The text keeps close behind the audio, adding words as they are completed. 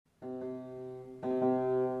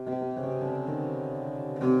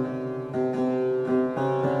Hi,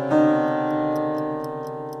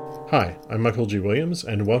 I'm Michael G. Williams,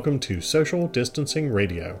 and welcome to Social Distancing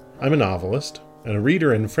Radio. I'm a novelist, and a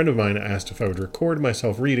reader and friend of mine asked if I would record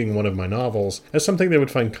myself reading one of my novels as something they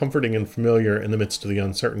would find comforting and familiar in the midst of the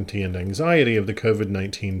uncertainty and anxiety of the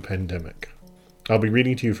COVID-19 pandemic. I'll be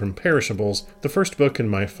reading to you from Perishables, the first book in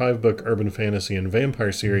my 5-book urban fantasy and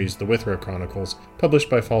vampire series, The Withrow Chronicles,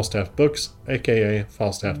 published by Falstaff Books, aka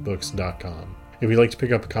falstaffbooks.com. If you'd like to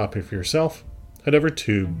pick up a copy for yourself, head over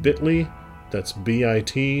to bit.ly, that's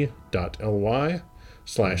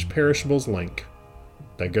bit.ly/perishables link.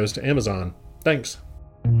 That goes to Amazon. Thanks.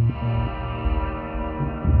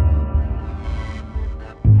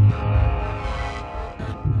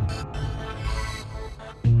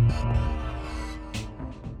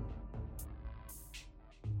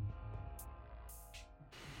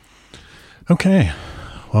 Okay,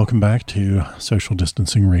 welcome back to Social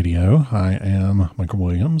Distancing Radio. I am Michael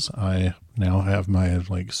Williams. I now have my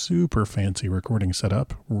super fancy recording set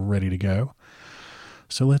up, ready to go.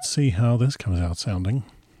 So let's see how this comes out sounding.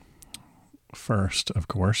 First, of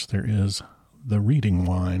course, there is the reading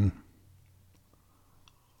wine.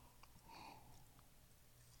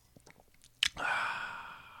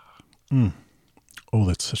 Oh,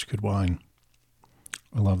 that's such good wine.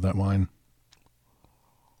 I love that wine.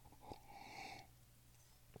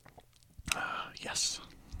 Yes,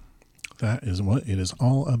 that is what it is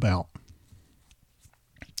all about.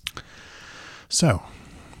 So,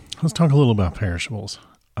 let's talk a little about Perishables.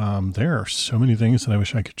 There are so many things that I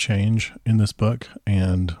wish I could change in this book,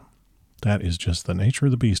 and that is just the nature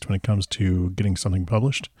of the beast when it comes to getting something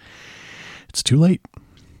published. It's too late.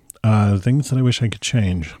 Things that I wish I could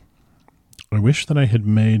change. I wish that I had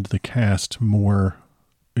made the cast more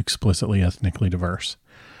explicitly ethnically diverse.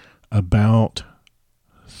 About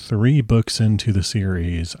 3 books into the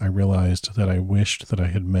series, I realized that I wished that I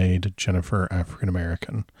had made Jennifer African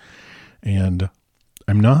American. And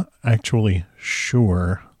I'm not actually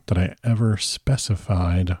sure that I ever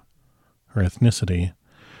specified her ethnicity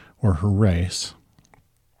or her race.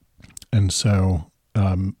 And so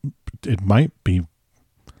it might be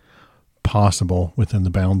possible within the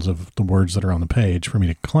bounds of the words that are on the page for me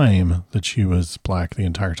to claim that she was black the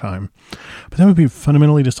entire time. But that would be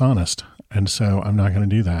fundamentally dishonest. And so I'm not going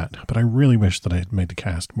to do that. But I really wish that I had made the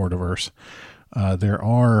cast more diverse. There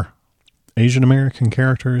are Asian American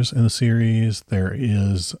characters in the series. There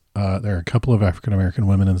are a couple of African American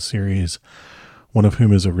women in the series, one of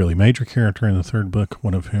whom is a really major character in the 3rd book,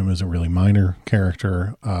 one of whom is a really minor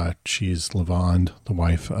character. She's Lavonde, the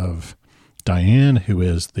wife of Diane, who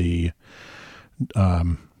is the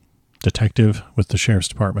detective with the sheriff's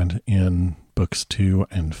department in books 2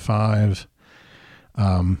 and 5.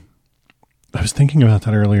 I was thinking about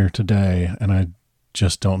that earlier today, and I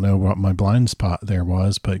just don't know what my blind spot there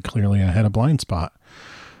was, but clearly I had a blind spot.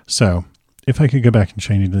 So if I could go back and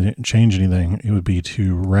change anything, it would be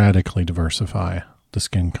to radically diversify the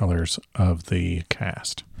skin colors of the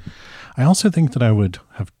cast. I also think that I would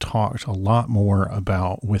have talked a lot more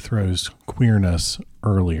about Withrow's queerness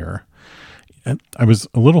earlier. I was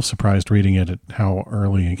a little surprised reading it at how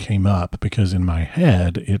early it came up, because in my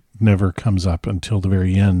head, it never comes up until the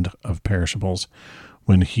very end of Perishables,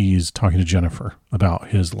 when he's talking to Jennifer about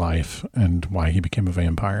his life and why he became a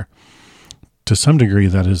vampire. To some degree,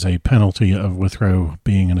 that is a penalty of Withrow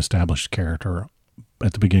being an established character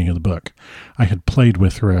at the beginning of the book. I had played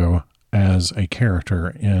Withrow as a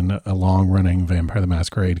character in a long-running Vampire the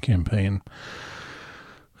Masquerade campaign.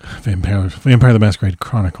 Vampire the Masquerade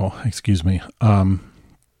Chronicle, excuse me, in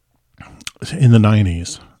the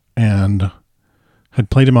 90s. And had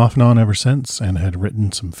played him off and on ever since, and had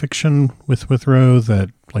written some fiction with Withrow that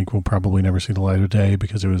will probably never see the light of day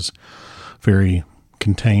because it was very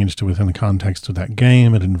contained to within the context of that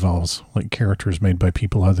game. It involves characters made by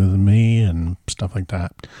people other than me and stuff like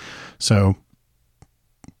that. So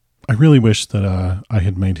I really wish that I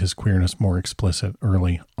had made his queerness more explicit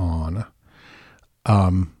early on.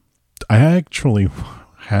 I actually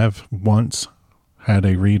have once had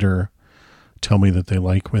a reader tell me that they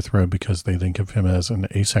like Withrow because they think of him as an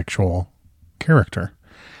asexual character.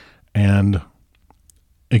 And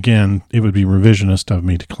again, it would be revisionist of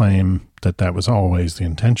me to claim that that was always the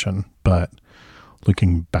intention. But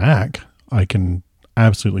looking back, I can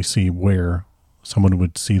absolutely see where someone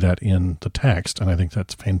would see that in the text. And I think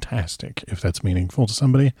that's fantastic. If that's meaningful to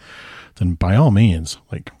somebody, then by all means,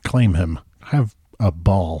 claim him. Have a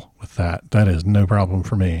ball with that. That is no problem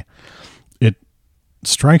for me. It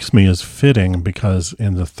strikes me as fitting because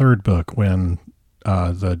in the 3rd book, when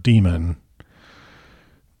the demon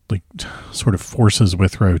sort of forces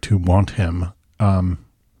Withrow to want him,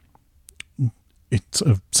 it's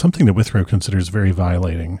something that Withrow considers very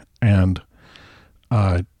violating. And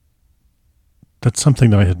that's something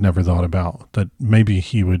that I had never thought about, that maybe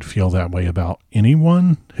he would feel that way about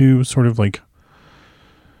anyone who sort of like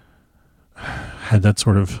had that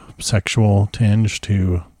sort of sexual tinge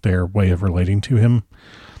to their way of relating to him.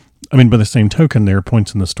 I mean, by the same token, there are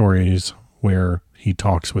points in the stories where he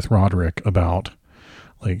talks with Roderick about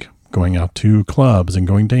like going out to clubs and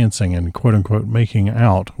going dancing and quote unquote making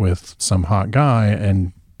out with some hot guy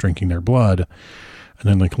and drinking their blood and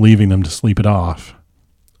then like leaving them to sleep it off.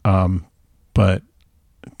 But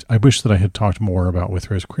I wish that I had talked more about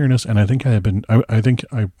Withrow's queerness, and I think I had been,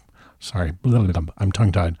 sorry, I'm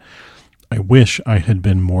tongue-tied. I wish I had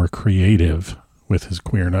been more creative with his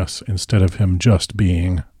queerness instead of him just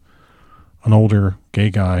being an older gay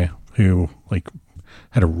guy who like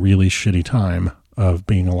had a really shitty time of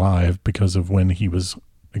being alive because of when he was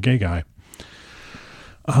a gay guy.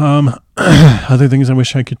 Other things I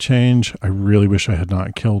wish I could change. I really wish I had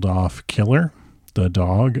not killed off Killer, the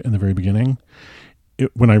dog, in the very beginning.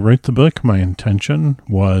 When I wrote the book, my intention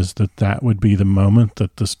was that would be the moment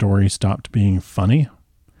that the story stopped being funny.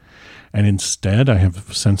 And instead, I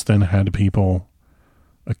have since then had people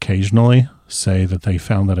occasionally say that they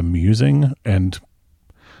found that amusing. And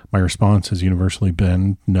my response has universally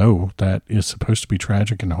been, no, that is supposed to be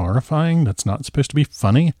tragic and horrifying. That's not supposed to be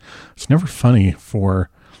funny. It's never funny for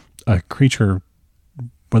a creature,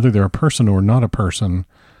 whether they're a person or not a person,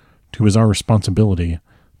 who is our responsibility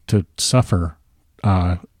to suffer.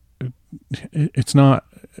 It's not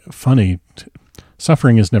funny.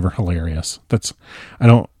 Suffering is never hilarious. I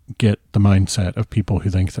don't get the mindset of people who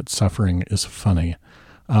think that suffering is funny.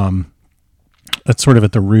 That's sort of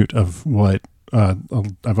at the root of what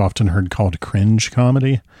I've often heard called cringe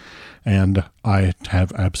comedy. And I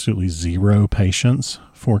have absolutely zero patience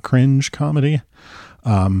for cringe comedy.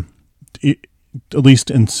 At least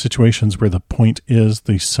in situations where the point is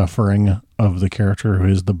the suffering of the character who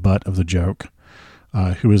is the butt of the joke,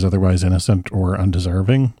 who is otherwise innocent or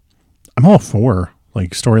undeserving. I'm all for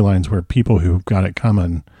like storylines where people who've got it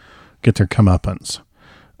coming get their comeuppance.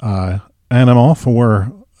 And I'm all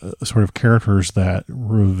for sort of characters that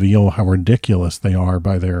reveal how ridiculous they are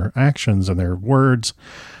by their actions and their words.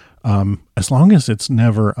 As long as it's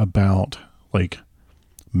never about like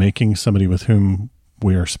making somebody with whom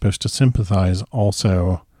we are supposed to sympathize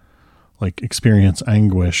also like experience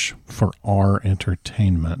anguish for our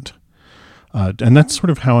entertainment. And that's sort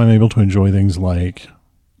of how I'm able to enjoy things like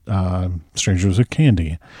Strangers with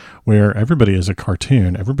Candy, where everybody is a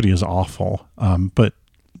cartoon, everybody is awful, but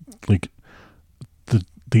like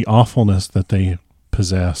the awfulness that they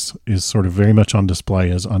possess is sort of very much on display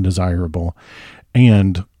as undesirable,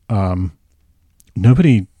 and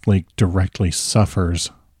nobody like directly suffers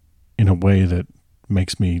in a way that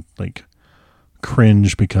makes me like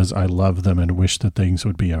cringe because I love them and wish that things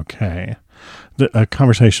would be okay. A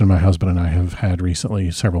conversation my husband and I have had recently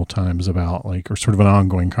several times about like, or sort of an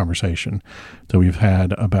ongoing conversation that we've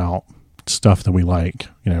had about stuff that we like,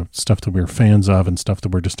 you know, stuff that we're fans of and stuff that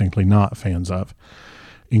we're distinctly not fans of,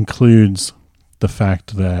 includes the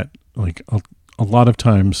fact that like a lot of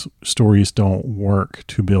times stories don't work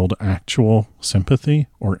to build actual sympathy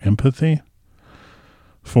or empathy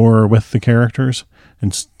with the characters.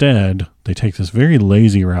 Instead, they take this very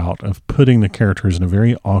lazy route of putting the characters in a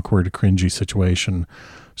very awkward, cringy situation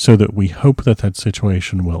so that we hope that that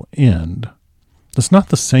situation will end. That's not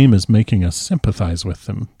the same as making us sympathize with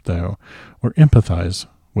them, though, or empathize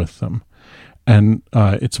with them. And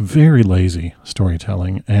it's very lazy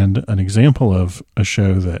storytelling. And an example of a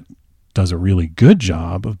show that does a really good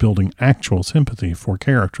job of building actual sympathy for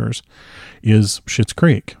characters is Schitt's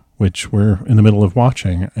Creek, which we're in the middle of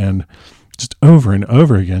watching. And just over and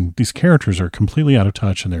over again, these characters are completely out of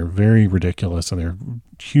touch and they're very ridiculous and they're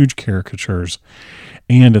huge caricatures.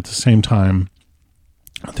 And at the same time,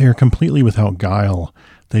 they're completely without guile.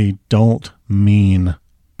 They don't mean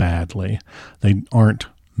badly. They aren't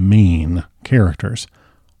mean characters.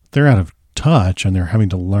 They're out of touch and they're having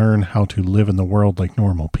to learn how to live in the world like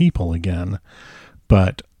normal people again.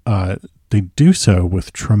 But they do so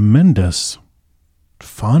with tremendous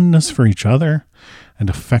fondness for each other and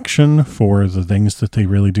affection for the things that they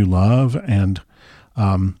really do love. And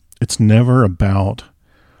it's never about,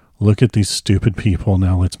 look at these stupid people,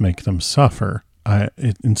 now let's make them suffer.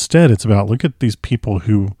 Instead, it's about, look at these people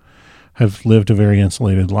who have lived a very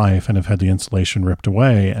insulated life and have had the insulation ripped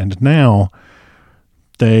away, and now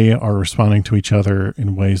they are responding to each other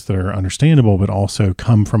in ways that are understandable, but also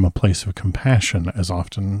come from a place of compassion as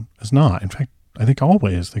often as not. In fact, I think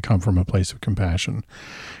always they come from a place of compassion.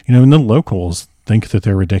 You know, in The Locals, think that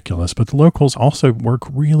they're ridiculous, but the locals also work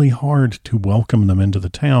really hard to welcome them into the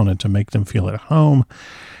town and to make them feel at home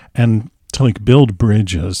and to like build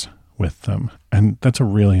bridges with them. And that's a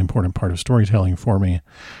really important part of storytelling for me.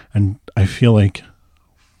 And I feel like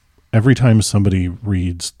every time somebody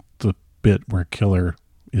reads the bit where Killer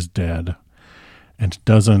is dead and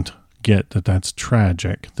doesn't get that that's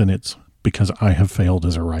tragic, then it's because I have failed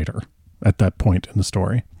as a writer at that point in the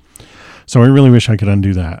story. So I really wish I could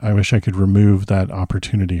undo that. I wish I could remove that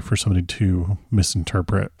opportunity for somebody to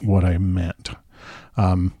misinterpret what I meant.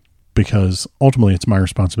 Because ultimately it's my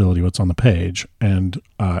responsibility what's on the page. And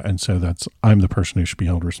so I'm the person who should be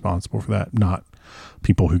held responsible for that, not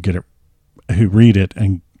people who get it, who read it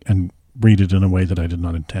and read it in a way that I did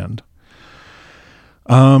not intend.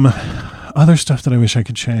 Other stuff that I wish I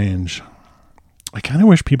could change. I kind of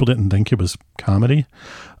wish people didn't think it was comedy.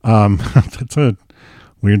 That's a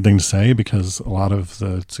weird thing to say because a lot of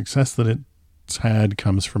the success that it's had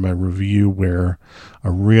comes from a review where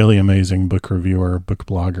a really amazing book reviewer, book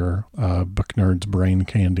blogger, book nerd's brain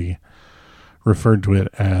candy referred to it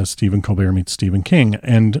as Stephen Colbert meets Stephen King.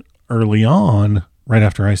 And early on, right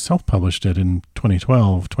after I self-published it in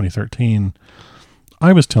 2012, 2013,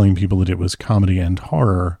 I was telling people that it was comedy and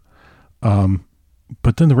horror.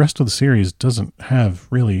 But then the rest of the series doesn't have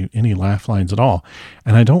really any laugh lines at all.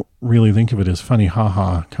 And I don't really think of it as funny,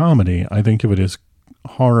 haha comedy. I think of it as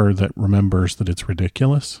horror that remembers that it's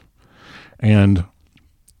ridiculous. And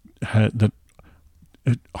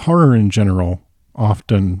horror in general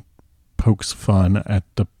often pokes fun at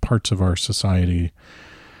the parts of our society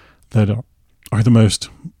that are the most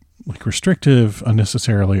like restrictive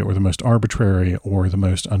unnecessarily, or the most arbitrary, or the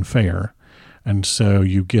most unfair. And so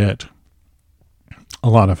you get a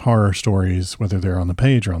lot of horror stories, whether they're on the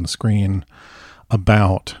page or on the screen,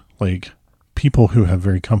 about like people who have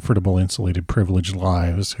very comfortable, insulated, privileged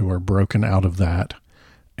lives who are broken out of that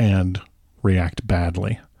and react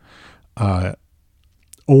badly.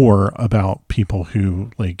 Or about people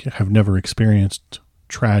who like have never experienced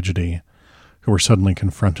tragedy, who are suddenly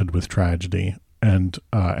confronted with tragedy and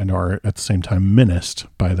are at the same time menaced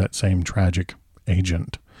by that same tragic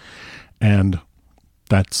agent. And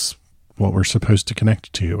that's what we're supposed to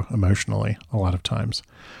connect to emotionally a lot of times.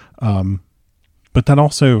 But that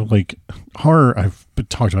also, like, horror, I've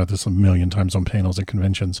talked about this a million times on panels and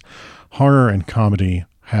conventions. Horror and comedy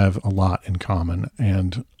have a lot in common,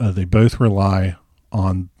 and they both rely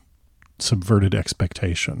on subverted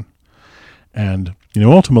expectation. And,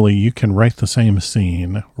 ultimately you can write the same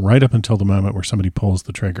scene right up until the moment where somebody pulls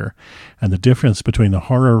the trigger. And the difference between the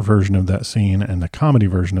horror version of that scene and the comedy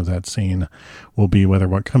version of that scene will be whether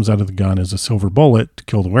what comes out of the gun is a silver bullet to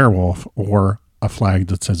kill the werewolf or a flag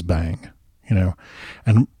that says bang,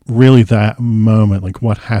 And really that moment, like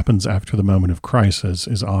what happens after the moment of crisis,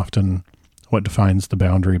 is often what defines the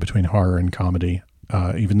boundary between horror and comedy,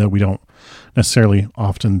 even though we don't necessarily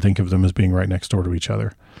often think of them as being right next door to each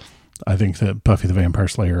other. I think that Buffy the Vampire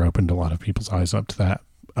Slayer opened a lot of people's eyes up to that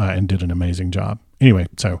and did an amazing job. Anyway,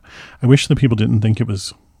 so I wish that people didn't think it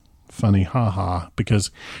was funny, haha, because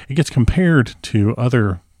it gets compared to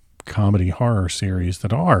other comedy horror series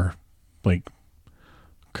that are like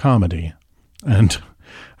comedy. And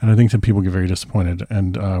I think that people get very disappointed.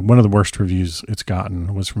 And one of the worst reviews it's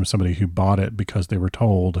gotten was from somebody who bought it because they were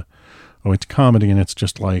told, oh, it's comedy and it's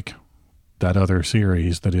just like that other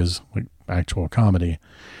series that is like actual comedy.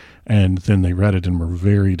 And then they read it and were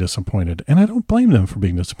very disappointed. And I don't blame them for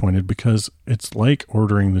being disappointed because it's like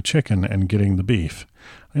ordering the chicken and getting the beef.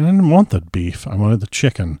 And I didn't want the beef. I wanted the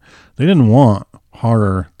chicken. They didn't want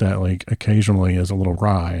horror that like occasionally is a little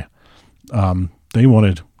wry. They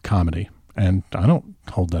wanted comedy. And I don't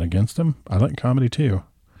hold that against them. I like comedy too.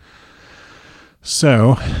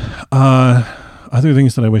 So, other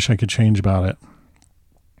things that I wish I could change about it.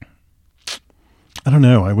 I don't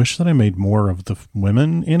know. I wish that I made more of the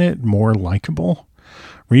women in it more likable.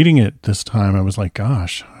 Reading it this time, I was like,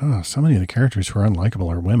 gosh, so many of the characters who are unlikable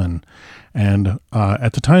are women. And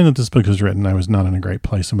at the time that this book was written, I was not in a great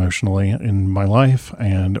place emotionally in my life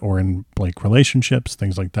or in like relationships,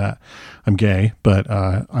 things like that. I'm gay, but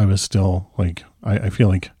I was still like, I feel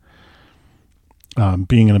like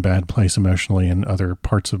being in a bad place emotionally in other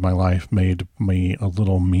parts of my life made me a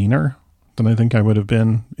little meaner than I think I would have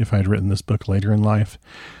been if I had written this book later in life.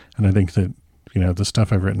 And I think that, the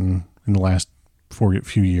stuff I've written in the last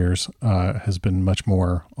few years has been much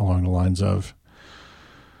more along the lines of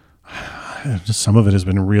just some of it has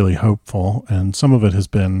been really hopeful and some of it has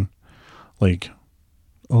been like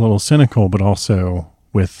a little cynical, but also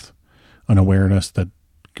with an awareness that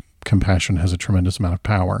compassion has a tremendous amount of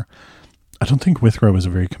power. I don't think Withrow is a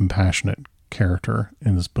very compassionate character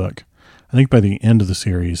in this book. I think by the end of the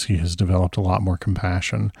series, he has developed a lot more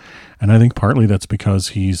compassion. And I think partly that's because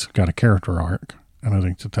he's got a character arc. And I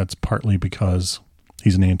think that that's partly because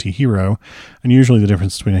he's an anti-hero. And usually the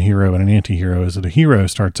difference between a hero and an anti-hero is that a hero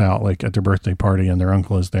starts out like at their birthday party and their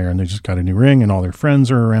uncle is there and they just got a new ring and all their friends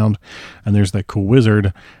are around and there's that cool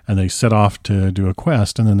wizard and they set off to do a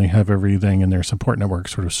quest and then they have everything in their support network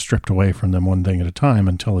sort of stripped away from them one thing at a time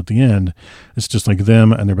until at the end it's just like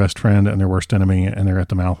them and their best friend and their worst enemy and they're at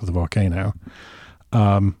the mouth of the volcano.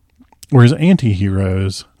 Whereas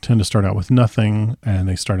anti-heroes tend to start out with nothing, and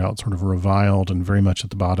they start out sort of reviled and very much at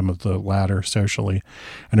the bottom of the ladder socially.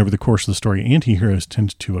 And over the course of the story, anti-heroes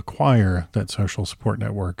tend to acquire that social support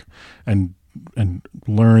network and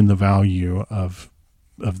learn the value of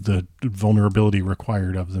the vulnerability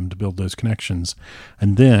required of them to build those connections.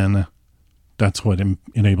 And then that's what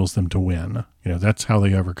enables them to win. That's how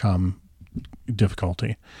they overcome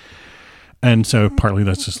difficulty. And so partly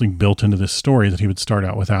that's just like built into this story that he would start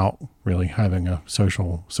out without really having a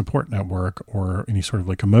social support network or any sort of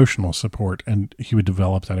like emotional support, and he would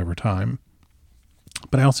develop that over time.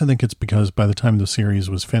 But I also think it's because by the time the series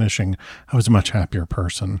was finishing, I was a much happier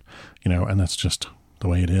person, and that's just the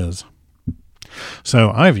way it is. So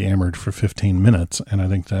I've yammered for 15 minutes, and I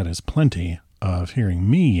think that is plenty of hearing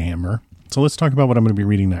me yammer. So let's talk about what I'm going to be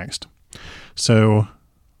reading next. So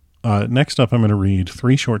next up, I'm going to read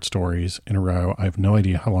 3 short stories in a row. I have no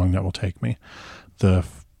idea how long that will take me.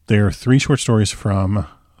 There are 3 short stories from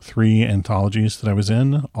 3 anthologies that I was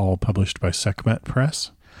in, all published by Sekhmet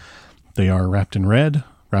Press. They are Wrapped in Red,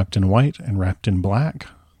 Wrapped in White, and Wrapped in Black.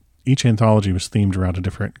 Each anthology was themed around a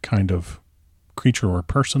different kind of creature or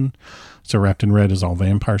person. So Wrapped in Red is all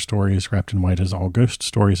vampire stories, Wrapped in White is all ghost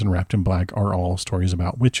stories, and Wrapped in Black are all stories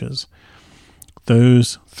about witches.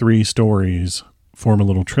 Those 3 stories form a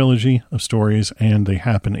little trilogy of stories, and they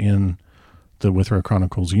happen in the Withrow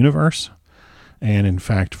Chronicles universe, and in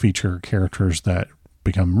fact feature characters that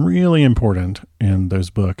become really important in those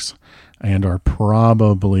books and are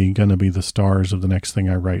probably going to be the stars of the next thing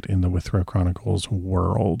I write in the Withrow Chronicles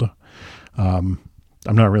world. I'm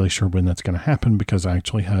not really sure when that's going to happen because I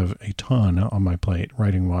actually have a ton on my plate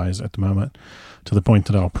writing-wise at the moment, to the point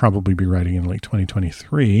that I'll probably be writing in like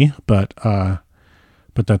 2023, but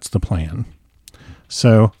that's the plan.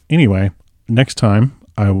 So anyway, next time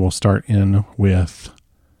I will start in with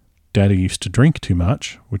Daddy Used to Drink Too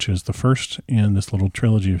Much, which is the first in this little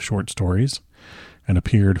trilogy of short stories and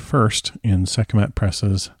appeared first in Sekhmet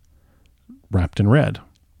Press's Wrapped in Red.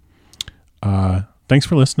 Thanks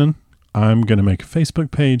for listening. I'm going to make a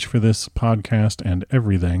Facebook page for this podcast and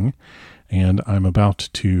everything, and I'm about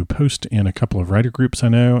to post in a couple of writer groups I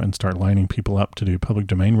know and start lining people up to do public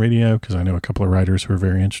domain radio because I know a couple of writers who are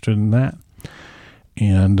very interested in that.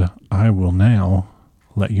 And I will now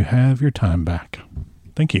let you have your time back.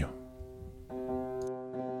 Thank you.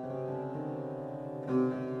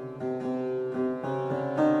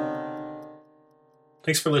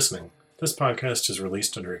 Thanks for listening. This podcast is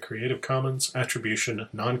released under a Creative Commons Attribution,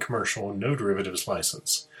 Non-Commercial, No Derivatives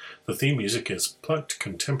license. The theme music is Plucked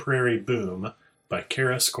Contemporary Boom by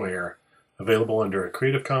Kara Square, available under a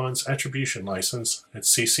Creative Commons Attribution license at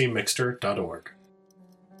ccmixter.org.